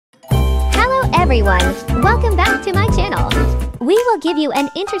Hello everyone, welcome back to my channel. We will give you an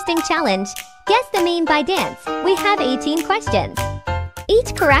interesting challenge. Guess the meme by dance. We have 18 questions.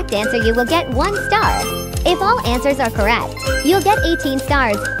 Each correct answer you will get 1 star. If all answers are correct, you'll get 18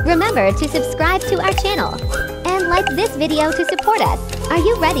 stars. Remember to subscribe to our channel and like this video to support us. Are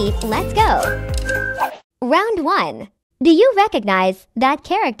you ready? Let's go. Round 1. Do you recognize that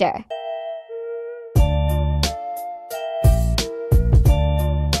character?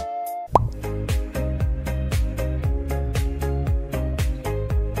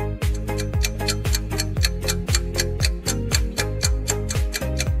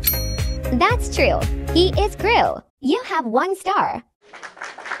 That's true. He is Gru. You have 1 star.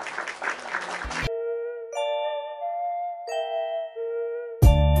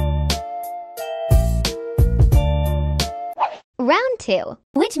 Round 2.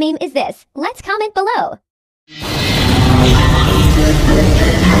 Which meme is this? Let's comment below.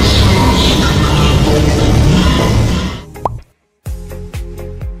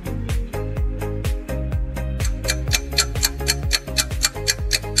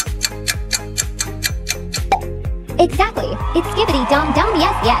 Exactly. It's skibbity dom dom,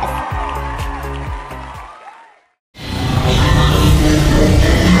 yes, yes.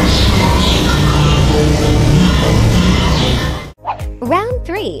 Round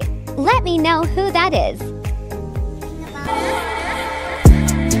 3. Let me know who that is.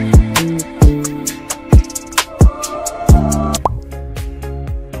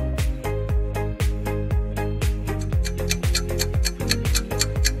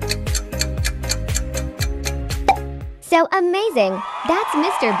 So amazing! That's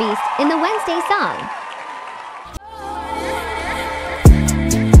MrBeast in the Wednesday song.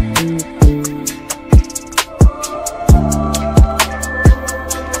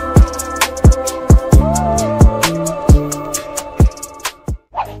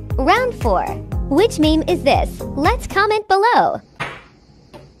 Round 4. Which meme is this? Let's comment below.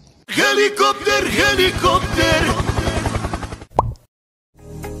 Helicopter, helicopter.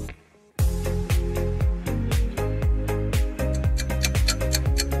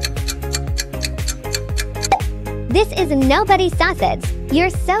 This is nobody's sausage. You're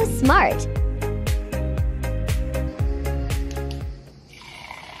so smart.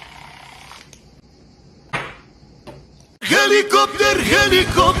 Helicopter,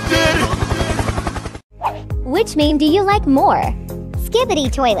 helicopter. Which meme do you like more? Skibbity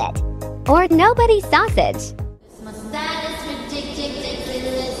toilet or nobody's sausage?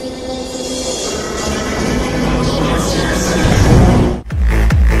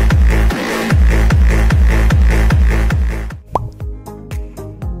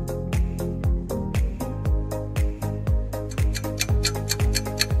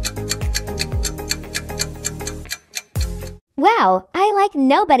 Wow, I like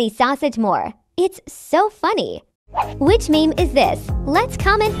nobody's sausage more. It's so funny. Which meme is this? Let's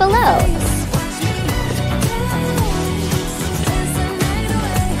comment below.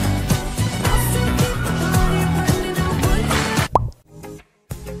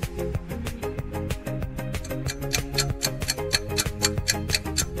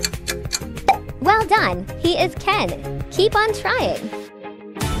 Well done, he is Ken. Keep on trying.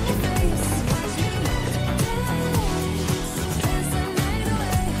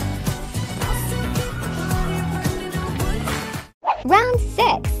 Round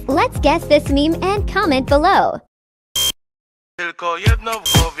 6. Let's guess this meme and comment below. Tylko jedno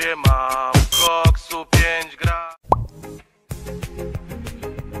w głowie mam, koksu 5 gram.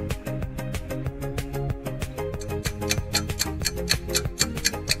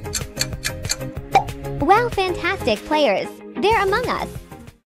 Wow, fantastic players. They're among us.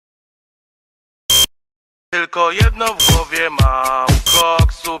 Tylko jedno w głowie mam,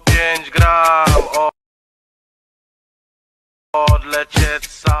 koksu 5 gram. Odlecieć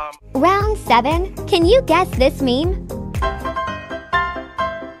sam. Round 7. Can you guess this meme?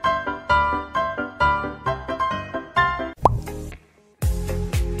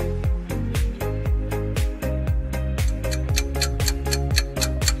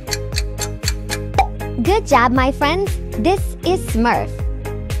 Good job, my friends. This is Smurf.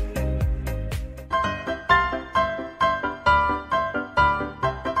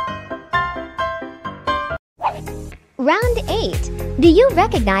 Round 8. Do you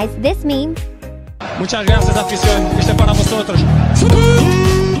recognize this meme? Muchas gracias, afición. Este es para vosotros.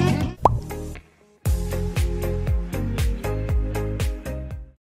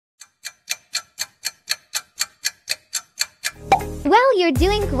 Well, you're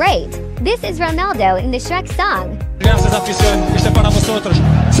doing great. This is Ronaldo in the Shrek song. Gracias, afición. Este es para vosotros.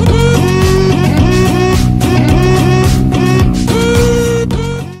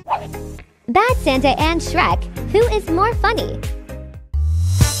 Santa and Shrek, who is more funny?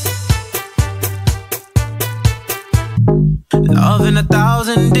 Love in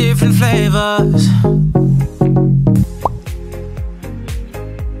 1,000 different flavors.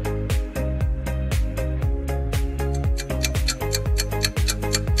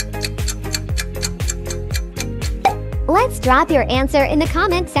 Let's drop your answer in the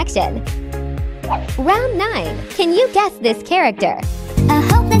comment section. Round 9. Can you guess this character? I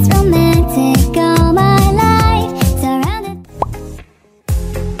hope that's romantic all my life. Surrounded.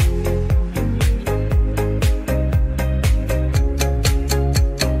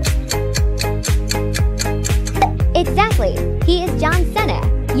 Exactly. He is John Cena.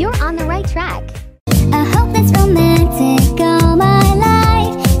 You're on the right track. I hope that's romantic all my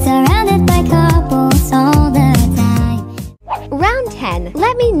life. Surrounded by couples all the time. Round 10.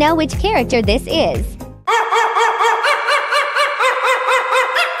 Let me know which character this is.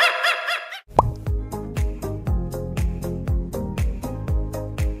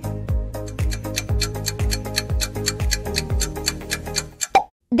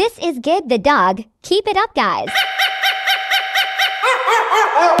 This is Gib the dog. Keep it up, guys.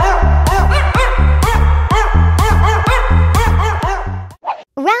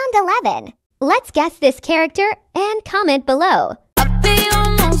 Round 11. Let's guess this character and comment below.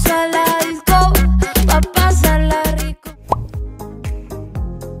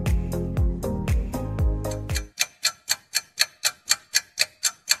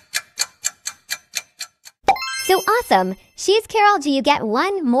 So awesome! She's Carol. Do you get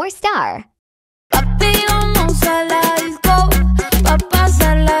one more star?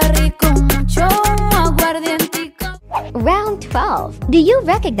 Round 12. Do you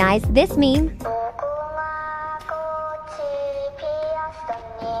recognize this meme?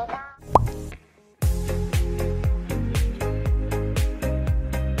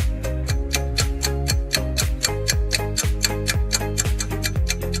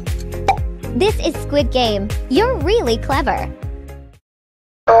 This is Squid Game. You're really clever.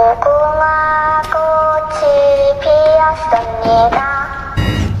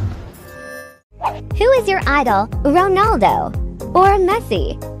 Who is your idol, Ronaldo or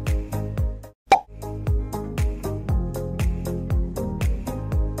Messi?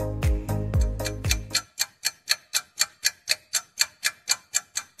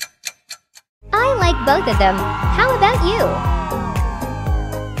 I like both of them. How about you?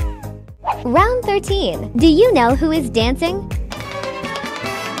 Round 13. Do you know who is dancing?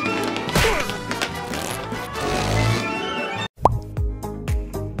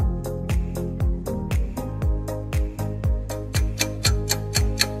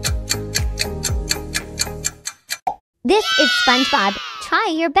 This is SpongeBob.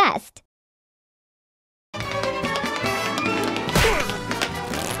 Try your best.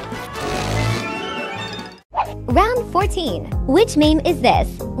 Round 14. Which meme is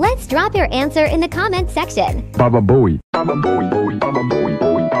this? Let's drop your answer in the comment section. Baba Bowie. Baba Bowie. Bowie. Baba Bowie.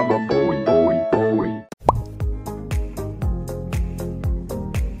 Bowie. Baba Bowie. Bowie. Bowie.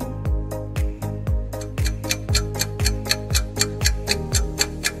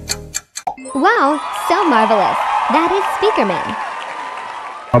 Wow, so marvelous. That is Speakerman.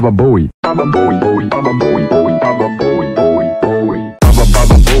 Baba Bowie. Baba Bowie. Bowie. Baba Bowie. Bowie. Baba Bowie. Bowie. Bowie. Baba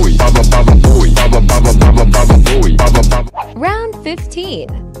Bowie. Baba Bowie. Baba Baba Bowie. Baba Baba. Round 15.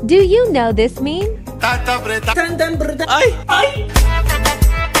 Do you know this meme?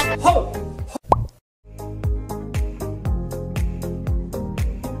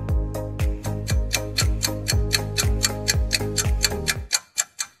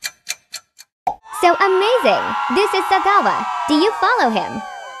 So amazing! This is Sagawa. Do you follow him?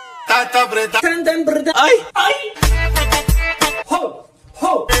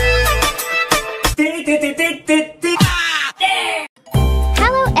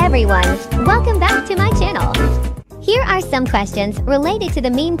 Hello everyone! Welcome back to my channel. Here are some questions related to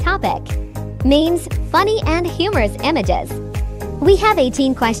the meme topic. Memes, funny and humorous images. We have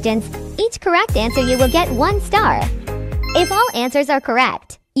 18 questions. Each correct answer you will get 1 star. If all answers are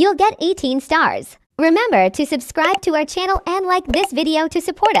correct, you'll get 18 stars. Remember to subscribe to our channel and like this video to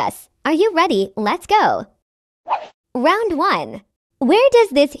support us. Are you ready? Let's go! Round 1. Where does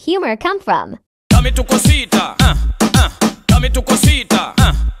this humor come from? Dame tu cosita, dame tu cosita,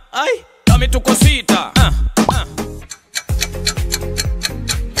 ay, dame tu cosita,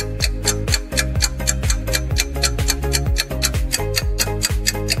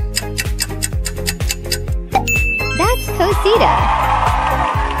 That's cosita.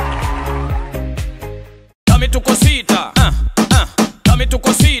 Dame tu cosita, dame tu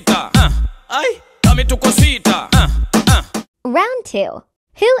cosita, ay, dame tu cosita, Round 2.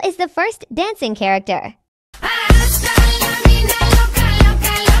 Who is the first dancing character?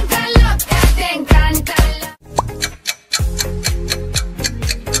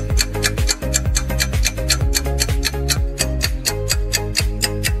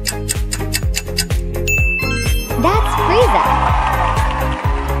 That's Frieza.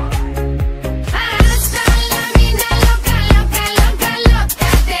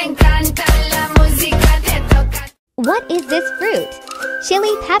 What is this fruit?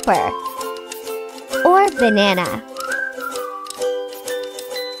 Chili pepper or banana?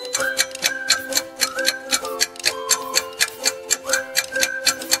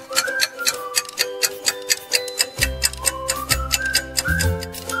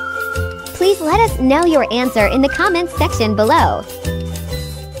 Please let us know your answer in the comments section below.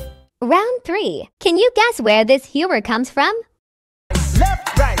 Round 3. Can you guess where this humor comes from?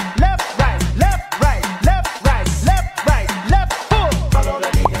 Left, right, left, right, left, right, left, right, left, right, left, full.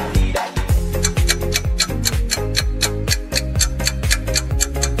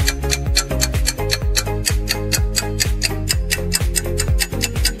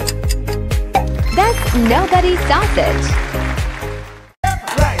 That's nobody's sausage.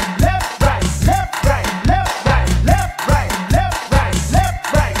 Left, right, left, right, left, right, left, right, left, right, left, right,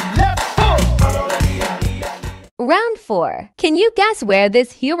 left, right, left, full. Round 4. Can you guess where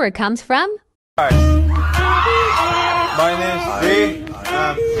this humor comes from? My name's B.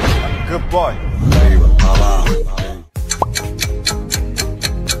 I'm a good boy.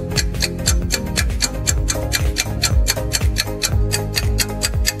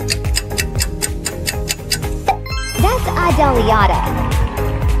 That's Adeliata.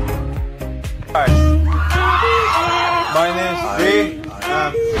 My name's B.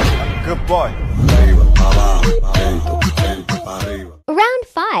 I'm a good boy. Round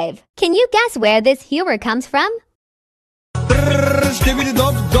 5. Can you guess where this humor comes from? Stibidi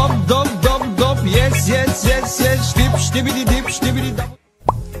dop dop dop dop dop. Yes yes yes yes. Dip stibidi dip stibidi dop.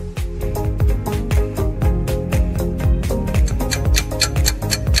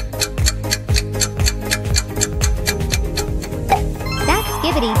 That's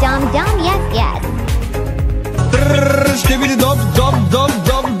skibbity dum dum, yes, yes. Stibidi dop dop dop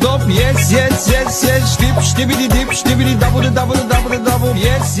dop dop. Yes yes yes yes. Dip stibidi dip stibidi double double double double.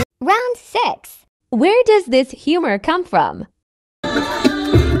 Yes yes. Round 6. Where does this humor come from?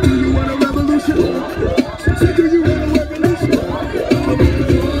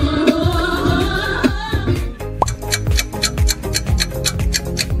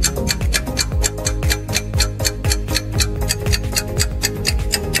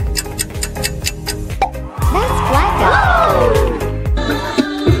 That's Black Dog.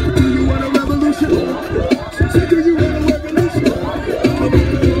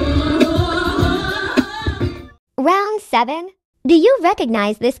 Round 7. Do you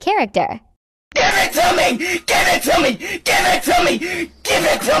recognize this character? Give it to me! Give it to me! Give it to me! Give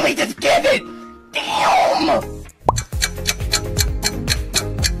it to me! Just give it! Damn!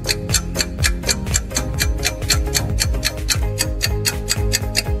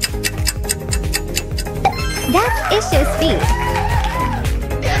 That's Isha's feet.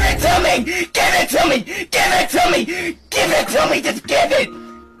 Give it to me! Give it to me! Give it to me! Give it to me! Just give it!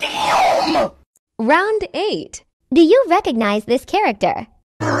 Damn! Round 8. Do you recognize this character?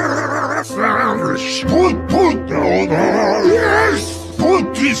 Yes!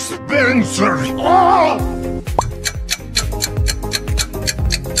 Put dispenser! Oh!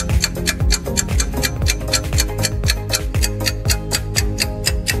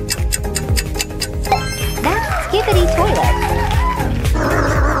 That's Skippity Toilet.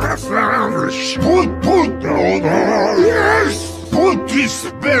 Yes! Put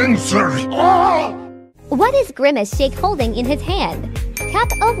dispenser! Oh! What is Grimace Shake holding in his hand?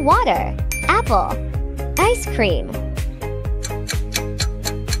 Cup of water, apple, ice cream.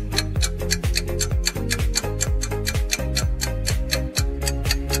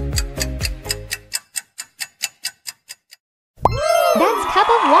 That's cup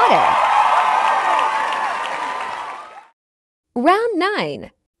of water. Round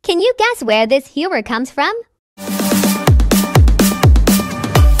 9. Can you guess where this humor comes from?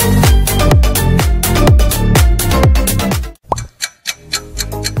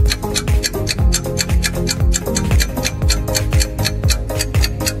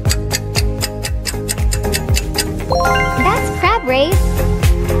 That's crab race.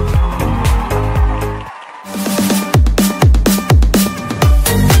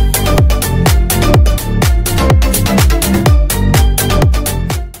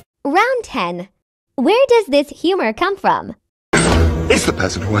 Round 10. Where does this humor come from? It's the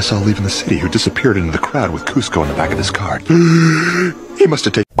peasant who I saw leaving the city who disappeared into the crowd with Cusco in the back of his cart. He must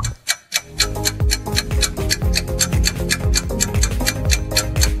have taken.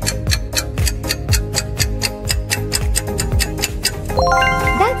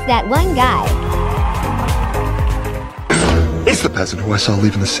 That's that one guy. It's the peasant who I saw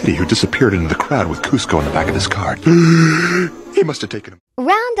leaving the city who disappeared into the crowd with Cusco in the back of his cart. He must have taken him.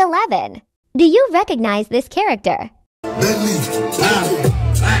 Round 11. Do you recognize this character? Hit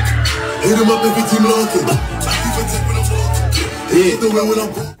him up every team locking. Yeah, the way when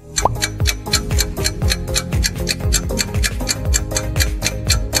I'm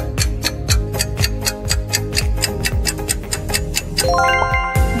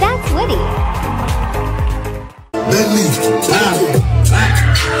That's Woody.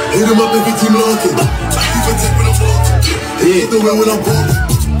 hit him up every team locking. Yeah, the way when I'm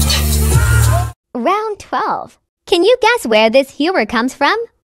Round 12. Can you guess where this humor comes from?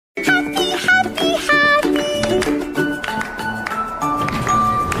 Happy, happy, happy.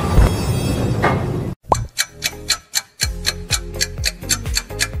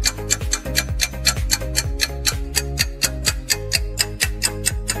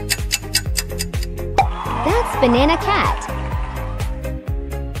 That's Banana Cat.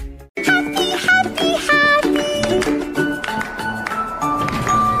 Happy, happy, happy.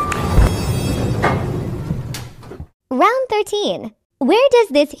 Round 13. Where does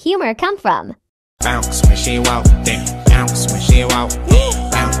this humor come from? Bounce when she walk, then bounce when she walk,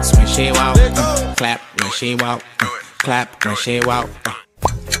 bounce when she walk, clap when she walk, clap when she walk.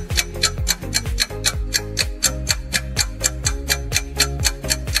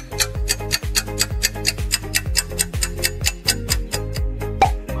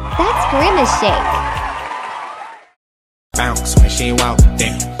 That's Grimace Shake. Bounce when she walk,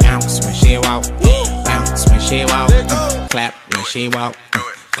 then bounce when she walk, bounce when she walk, clap when she walk,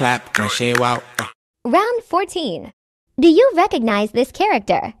 clap when she walk. Round 14. Do you recognize this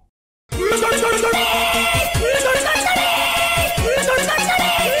character?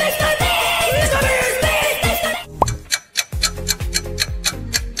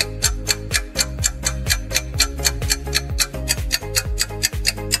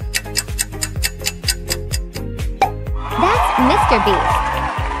 That's MrBeast.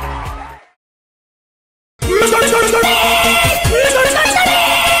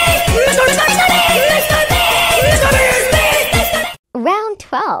 Round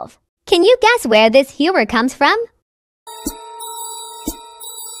 12. Can you guess where this humor comes from?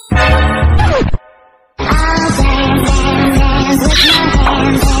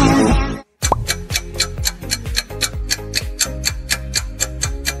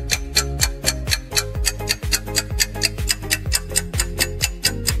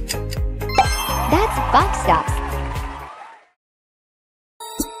 That's Box Stops.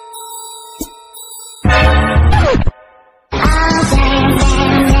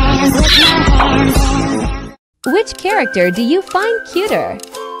 Which character do you find cuter?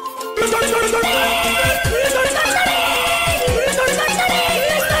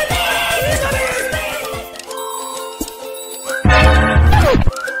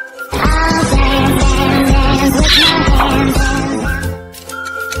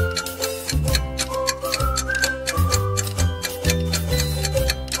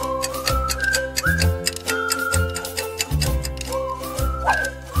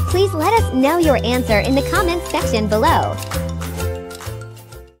 Please let us know your answer in the comments section below.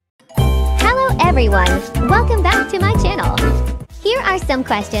 Hello everyone, welcome back to my channel. Here are some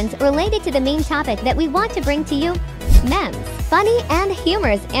questions related to the main topic that we want to bring to you. Memes, funny and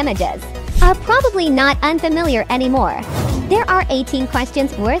humorous images, are probably not unfamiliar anymore. There are 18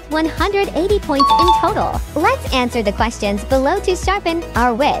 questions worth 180 points in total. Let's answer the questions below to sharpen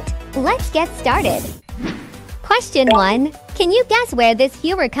our wit. Let's get started. Question 1. Can you guess where this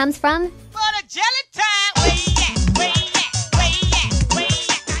humor comes from?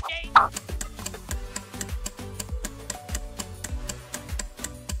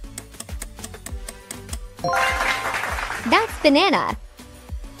 That's Banana.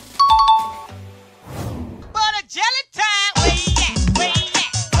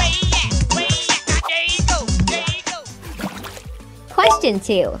 Question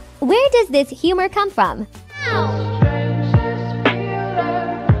 2. Where does this humor come from?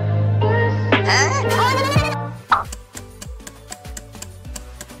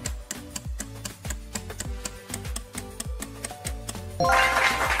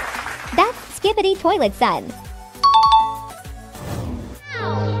 That's Skippity Toilet Son.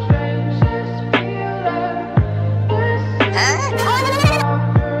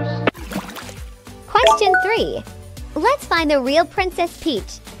 Question 3. Let's find the real Princess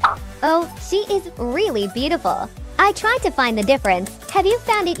Peach. Oh, she is really beautiful. I tried to find the difference. Have you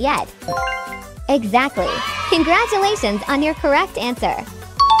found it yet? Exactly. Congratulations on your correct answer.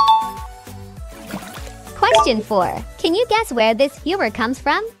 Question 4. Can you guess where this humor comes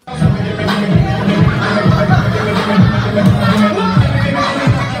from?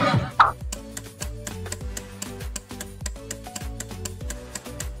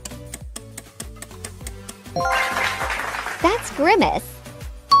 That's Grimace.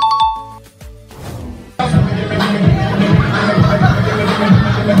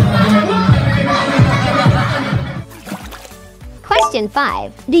 Question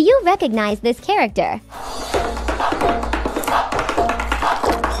 5. Do you recognize this character?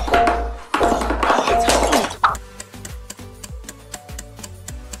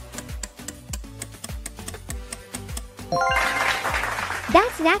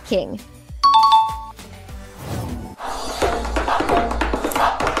 That's Nat King.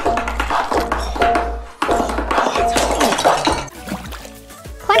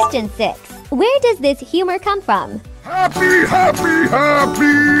 Question 6. Where does this humor come from? Happy, happy,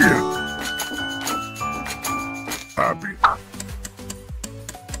 happy! Happy.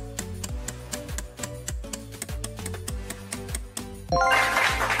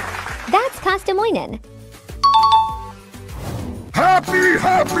 That's Kostamoinen. Happy,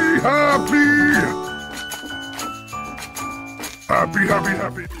 happy, happy! Happy, happy,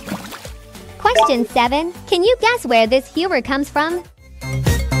 happy. Question 7. Can you guess where this humor comes from?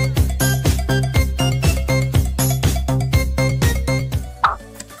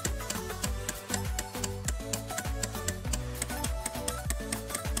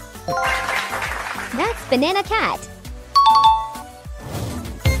 That's Banana Cat.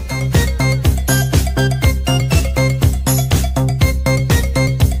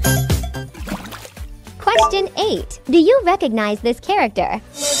 Question 8. Do you recognize this character?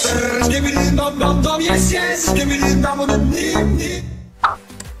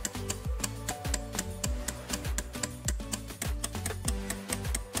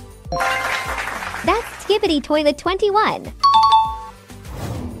 That's Skibbity Toilet 21.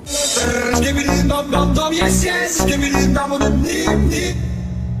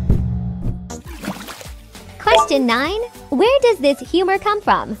 Question 9. Where does this humor come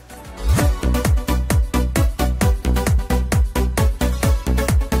from?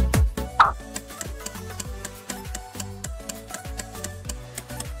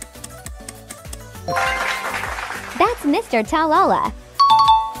 That's Mr. Talala.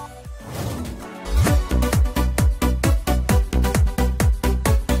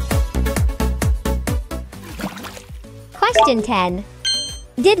 Question 10.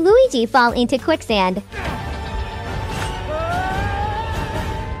 Did Luigi fall into quicksand?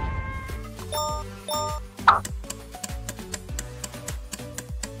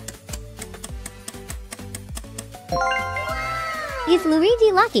 Is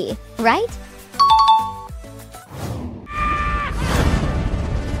Luigi lucky, right?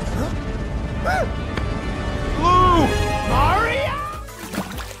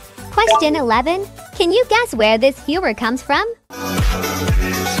 Question 11. Can you guess where this humor comes from?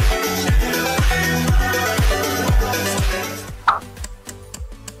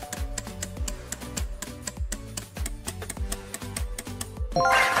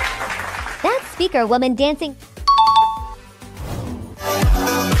 That's Speaker Woman dancing.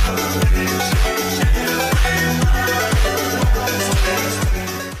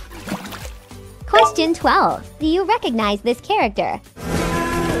 Question 12. Do you recognize this character?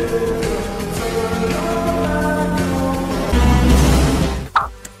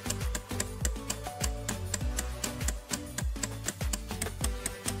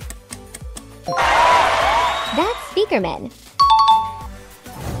 That's Speakerman.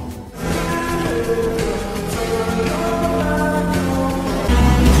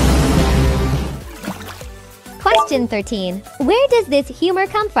 Question 13. Where does this humor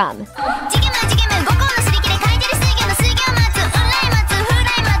come from?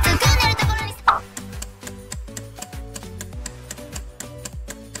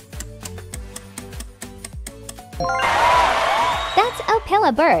 That's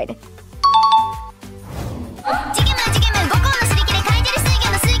Opila Bird.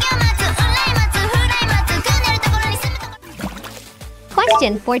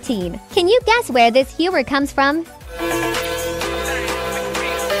 Question 14. Can you guess where this humor comes from?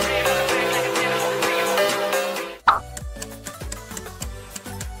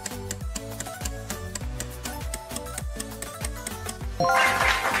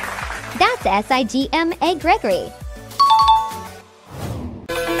 That's Sigma Gregory.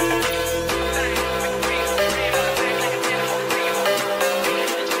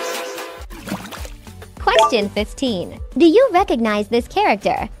 Question 15. Do you recognize this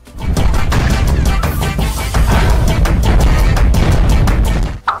character?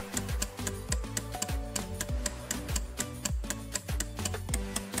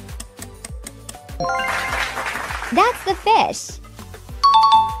 That's the fish.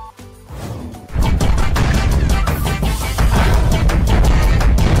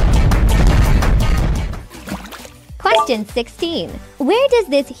 Question 16. Where does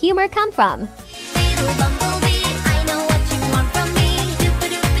this humor come from?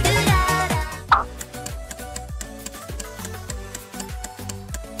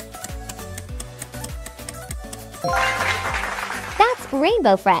 That's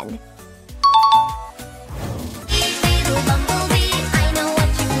Rainbow Friend.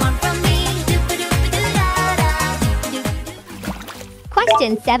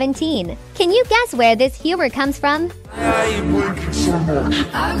 Question 17. Can you guess where this humor comes from? I've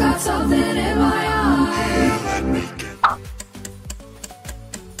got something in my eye.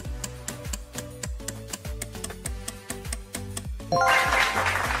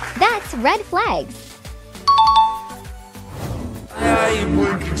 That's Red Flags.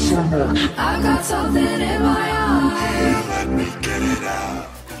 I've got something in my eye.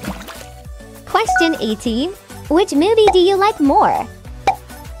 Question 18. Which movie do you like more?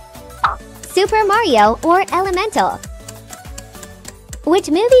 Super Mario or Elemental? Which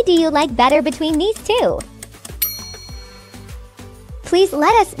movie do you like better between these two? Please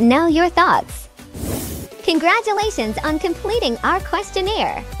let us know your thoughts. Congratulations on completing our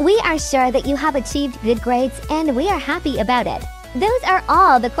questionnaire. We are sure that you have achieved good grades and we are happy about it. Those are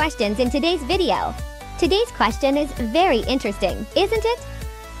all the questions in today's video. Today's question is very interesting, isn't it?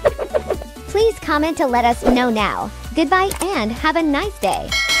 Please comment to let us know now. Goodbye and have a nice day.